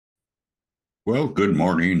Well, good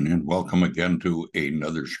morning and welcome again to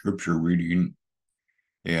another scripture reading.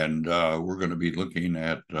 And we're going to be looking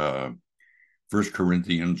at 1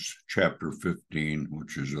 Corinthians chapter 15,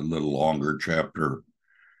 which is a little longer chapter.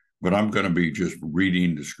 But I'm going to be just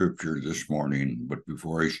reading the scripture this morning. But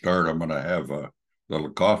before I start, I'm going to have a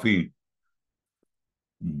little coffee.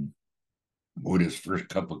 What is first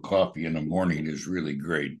cup of coffee in the morning is really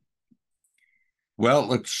great. Well,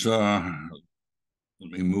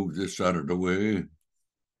 let me move this out of the way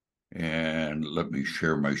and let me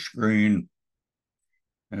share my screen.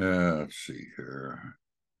 Let's see here.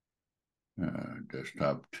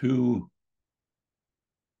 Desktop 2.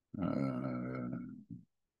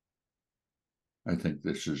 I think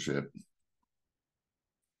this is it.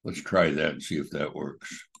 Let's try that and see if that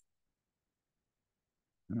works.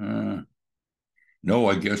 No,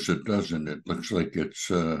 I guess it doesn't. It looks like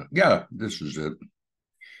yeah, this is it.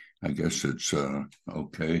 I guess it's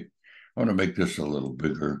okay. I want to make this a little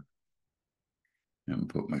bigger and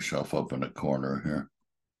put myself up in a corner here.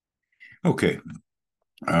 Okay.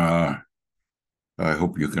 I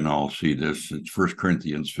hope you can all see this. It's 1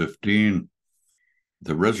 Corinthians 15.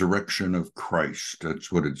 The resurrection of Christ.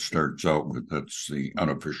 That's what it starts out with. That's the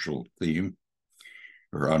unofficial theme,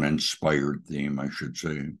 or uninspired theme, I should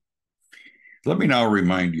say. Let me now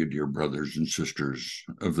remind you, dear brothers and sisters,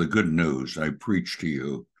 of the good news I preached to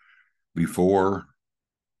you before.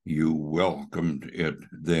 You welcomed it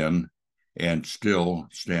then and still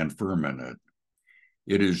stand firm in it.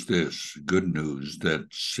 It is this good news that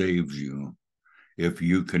saves you if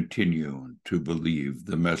you continue to believe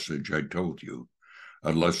the message I told you,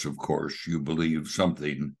 unless, of course, you believe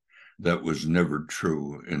something that was never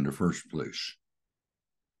true in the first place.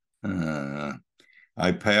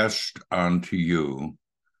 I passed on to you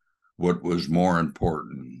what was more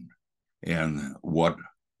important and what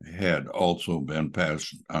had also been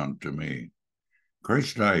passed on to me.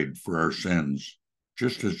 Christ died for our sins,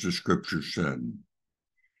 just as the scripture said.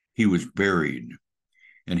 He was buried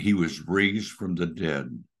and he was raised from the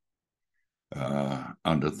dead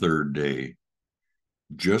on the third day,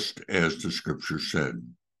 just as the scripture said.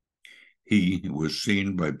 He was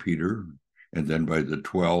seen by Peter and then by the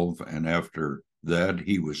 12, and after that,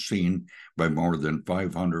 he was seen by more than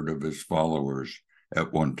 500 of his followers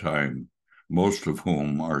at one time, most of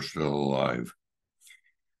whom are still alive,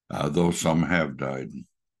 though some have died.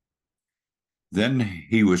 Then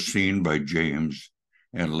he was seen by James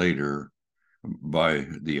and later by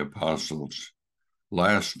the apostles.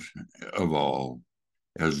 Last of all,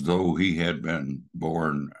 as though he had been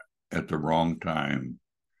born at the wrong time,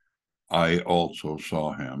 I also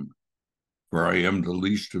saw him. For I am the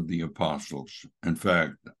least of the apostles. In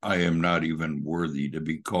fact, I am not even worthy to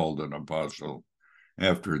be called an apostle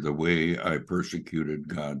after the way I persecuted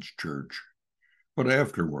God's church. But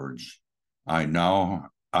afterwards, I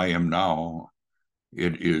am now,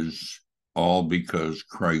 it is all because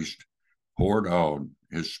Christ poured out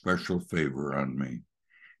his special favor on me,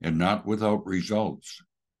 and not without results,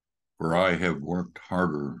 for I have worked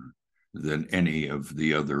harder than any of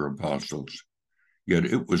the other apostles. Yet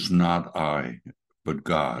it was not I, but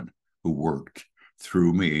God who worked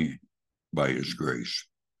through me by his grace.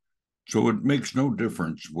 So it makes no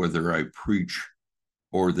difference whether I preach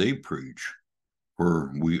or they preach,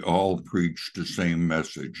 for we all preach the same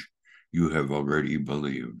message you have already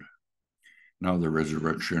believed. Now the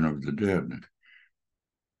resurrection of the dead.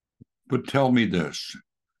 But tell me this,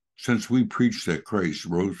 since we preach that Christ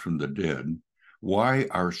rose from the dead, why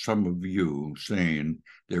are some of you saying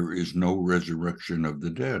there is no resurrection of the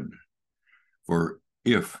dead? For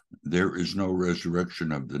if there is no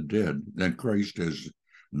resurrection of the dead, then Christ has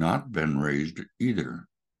not been raised either.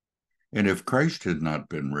 And if Christ had not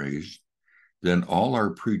been raised, then all our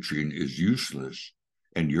preaching is useless,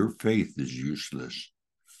 and your faith is useless.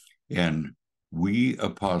 And we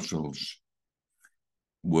apostles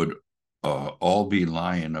would all be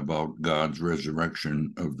lying about God's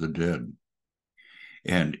resurrection of the dead.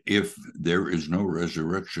 And if there is no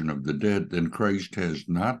resurrection of the dead, then Christ has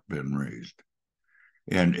not been raised.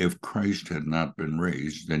 And if Christ had not been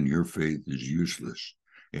raised, then your faith is useless,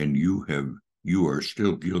 and you are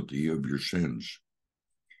still guilty of your sins.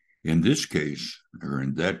 In this case, or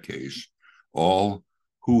in that case, all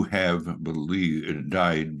who have believed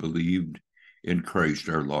in Christ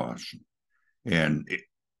are lost. And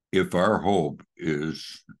if our hope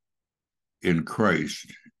is in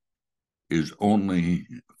Christ is only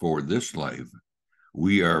for this life,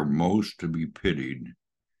 we are most to be pitied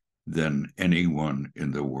than anyone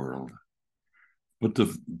in the world.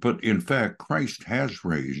 But in fact, Christ has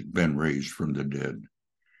been raised from the dead.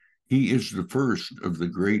 He is the first of the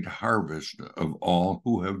great harvest of all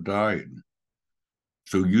who have died.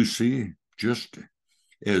 So you see, just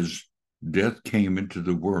as death came into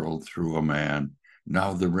the world through a man,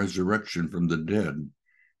 now the resurrection from the dead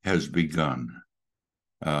has begun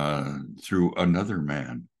through another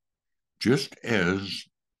man. Just as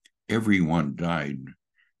everyone died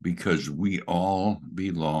because we all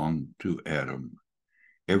belong to Adam,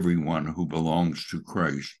 everyone who belongs to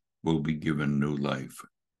Christ will be given new life.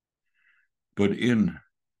 But in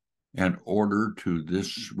an order to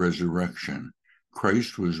this resurrection,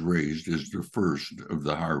 Christ was raised as the first of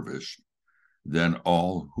the harvest. Then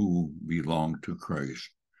all who belong to Christ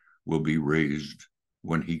will be raised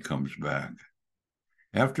when he comes back.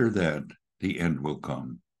 After that, the end will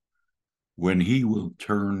come, when he will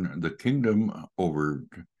turn the kingdom over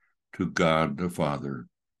to God the Father,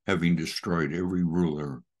 having destroyed every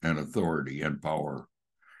ruler and authority and power.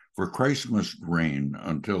 For Christ must reign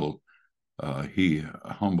until he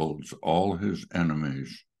humbles all his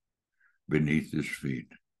enemies beneath his feet.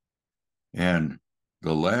 And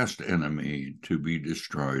the last enemy to be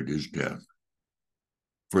destroyed is death.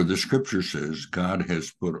 For the scripture says God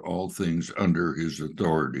has put all things under his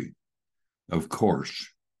authority. Of course,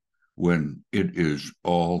 when it is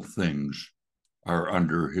all things are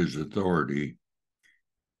under his authority,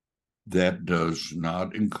 that does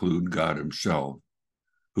not include God himself,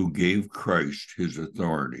 who gave Christ his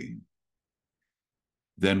authority.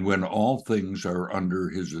 Then when all things are under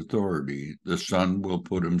his authority, the Son will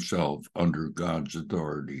put himself under God's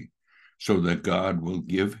authority, so that God will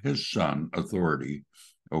give his Son authority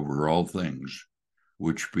over all things,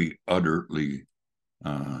 which be utterly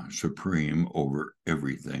supreme over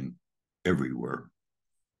everything, everywhere.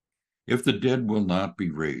 If the dead will not be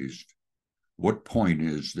raised, what point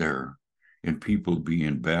is there in people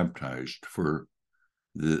being baptized for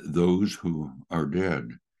those who are dead?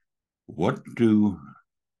 What do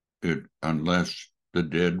it unless the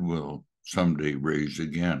dead will someday raise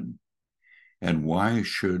again? And why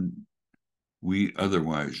should we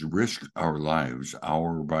otherwise risk our lives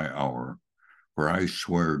hour by hour? For I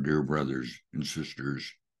swear, dear brothers and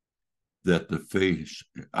sisters, that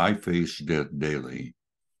I face death daily.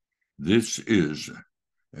 This is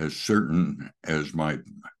as certain as my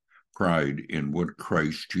pride in what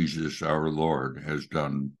Christ Jesus our Lord has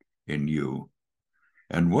done in you.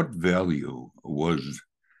 And what value was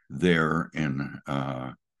there in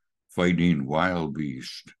fighting wild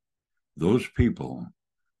beasts? Those people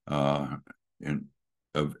of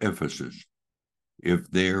Ephesus, if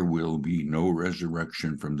there will be no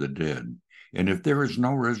resurrection from the dead, and if there is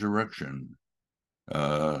no resurrection,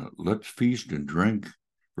 let's feast and drink,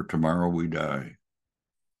 for tomorrow we die.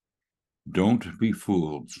 Don't be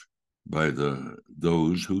fooled by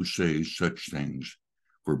those who say such things,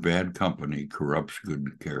 for bad company corrupts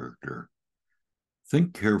good character.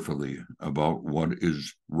 Think carefully about what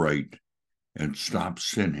is right and stop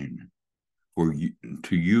sinning. For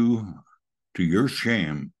to your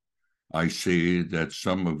shame, I say that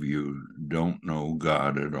some of you don't know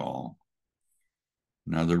God at all.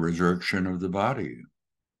 Now the resurrection of the body.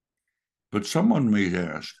 But someone may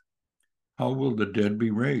ask, how will the dead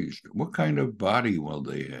be raised? What kind of body will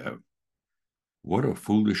they have? What a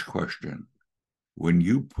foolish question. When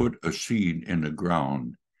you put a seed in the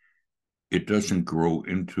ground, it doesn't grow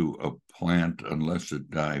into a plant unless it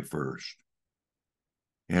dies first.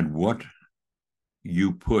 And what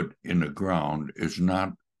you put in the ground is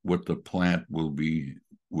not what the plant will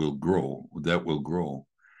grow,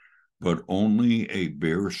 but only a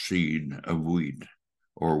bare seed of wheat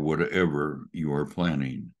or whatever you are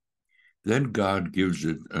planting. Then God gives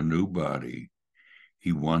it a new body.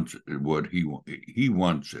 He wants what he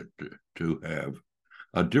wants it to have.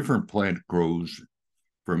 A different plant grows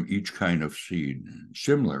from each kind of seed.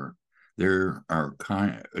 Similar, there are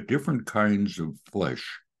different kinds of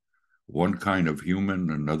flesh. One kind of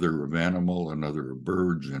human, another of animal, another of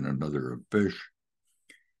birds, and another of fish.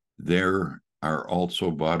 There are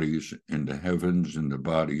also bodies in the heavens and the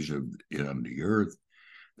bodies on the earth.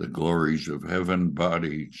 The glories of heaven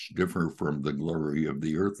bodies differ from the glory of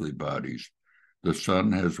the earthly bodies. The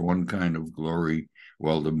sun has one kind of glory,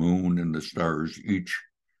 while the moon and the stars each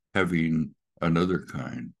having another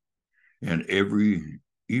kind. And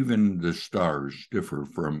even the stars differ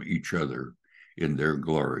from each other in their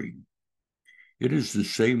glory. It is the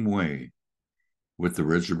same way with the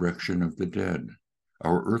resurrection of the dead.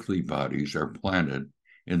 Our earthly bodies are planted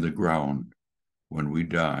in the ground when we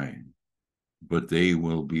die, but they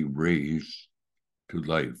will be raised to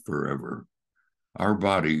life forever. Our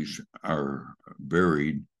bodies are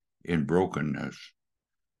buried in brokenness,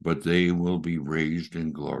 but they will be raised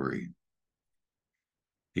in glory.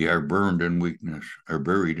 They are buried in weakness,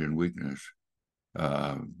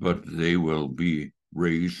 but they will be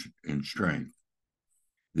raised in strength.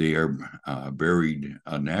 They are buried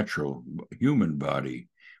a natural human body,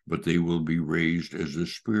 but they will be raised as a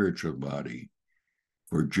spiritual body.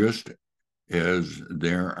 For just as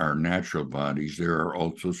there are natural bodies, there are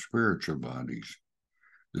also spiritual bodies.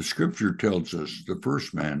 The scripture tells us the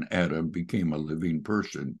first man, Adam, became a living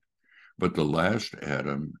person, but the last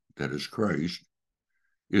Adam, that is Christ,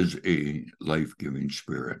 is a life-giving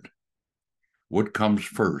spirit. What comes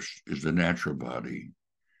first is the natural body.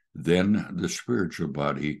 Then the spiritual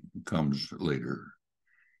body comes later.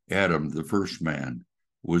 Adam, the first man,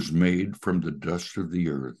 was made from the dust of the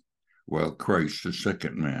earth, while Christ, the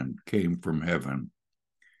second man, came from heaven.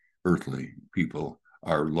 Earthly people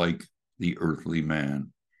are like the earthly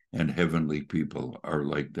man, and heavenly people are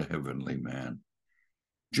like the heavenly man.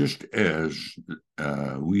 Just as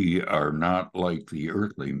we are not like the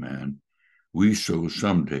earthly man, we so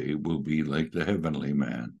someday will be like the heavenly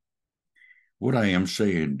man. What I am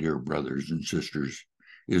saying, dear brothers and sisters,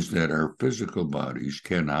 is that our physical bodies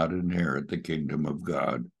cannot inherit the kingdom of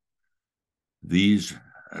God. These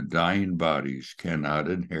dying bodies cannot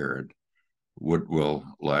inherit what will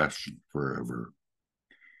last forever.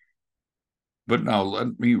 But now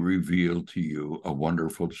let me reveal to you a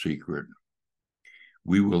wonderful secret.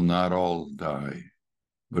 We will not all die,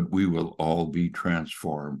 but we will all be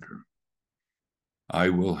transformed.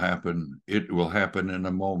 It will happen in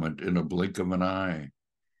a moment, in a blink of an eye,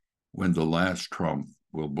 when the last trump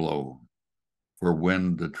will blow. For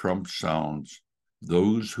when the trump sounds,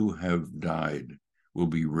 those who have died will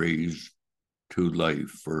be raised to life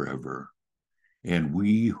forever. And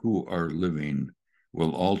we who are living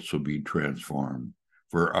will also be transformed,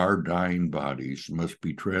 for our dying bodies must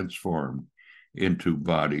be transformed into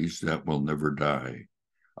bodies that will never die.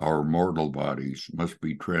 Our mortal bodies must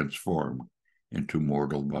be transformed into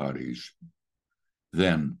mortal bodies.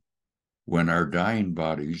 Then, when our dying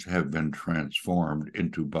bodies have been transformed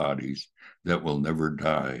into bodies that will never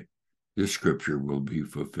die, this scripture will be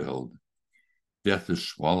fulfilled. Death is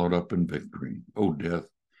swallowed up in victory. O death,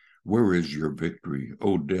 where is your victory?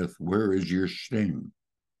 O death, where is your sting?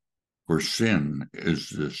 For sin is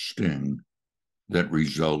the sting that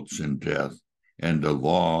results in death, and the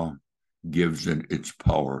law gives it its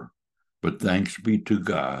power. But thanks be to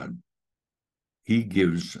God, he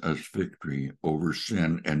gives us victory over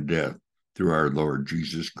sin and death through our Lord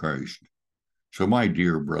Jesus Christ. So, my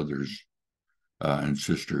dear brothers and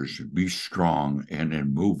sisters, be strong and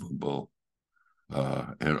immovable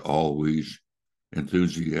and always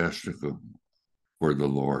enthusiastic for the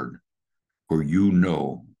Lord, for you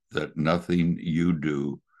know that nothing you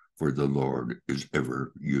do for the Lord is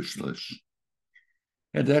ever useless.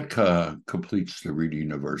 And that completes the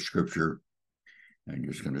reading of our scripture. I'm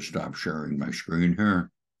just going to stop sharing my screen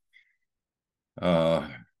here. I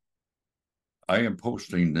am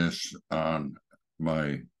posting this on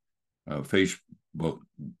my Facebook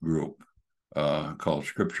group called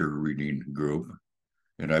Scripture Reading Group.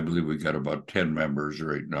 And I believe we got about 10 members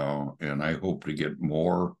right now, and I hope to get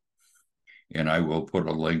more. And I will put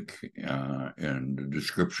a link in the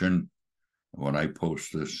description when I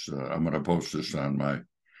post this. I'm going to post this on my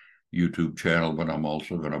YouTube channel, but I'm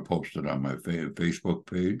also going to post it on my Facebook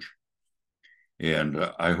page. And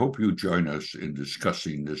I hope you join us in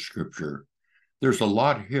discussing this scripture. There's a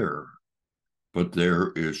lot here, but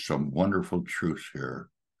there is some wonderful truth here.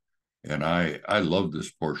 And I love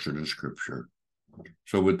this portion of scripture.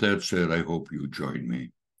 So with that said, I hope you join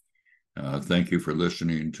me. Thank you for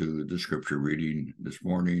listening to the scripture reading this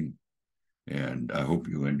morning. And I hope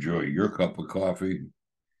you enjoy your cup of coffee,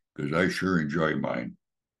 because I sure enjoy mine.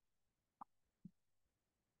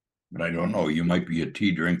 But I don't know, you might be a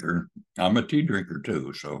tea drinker. I'm a tea drinker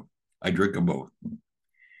too, so I drink them both.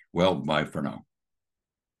 Well, bye for now.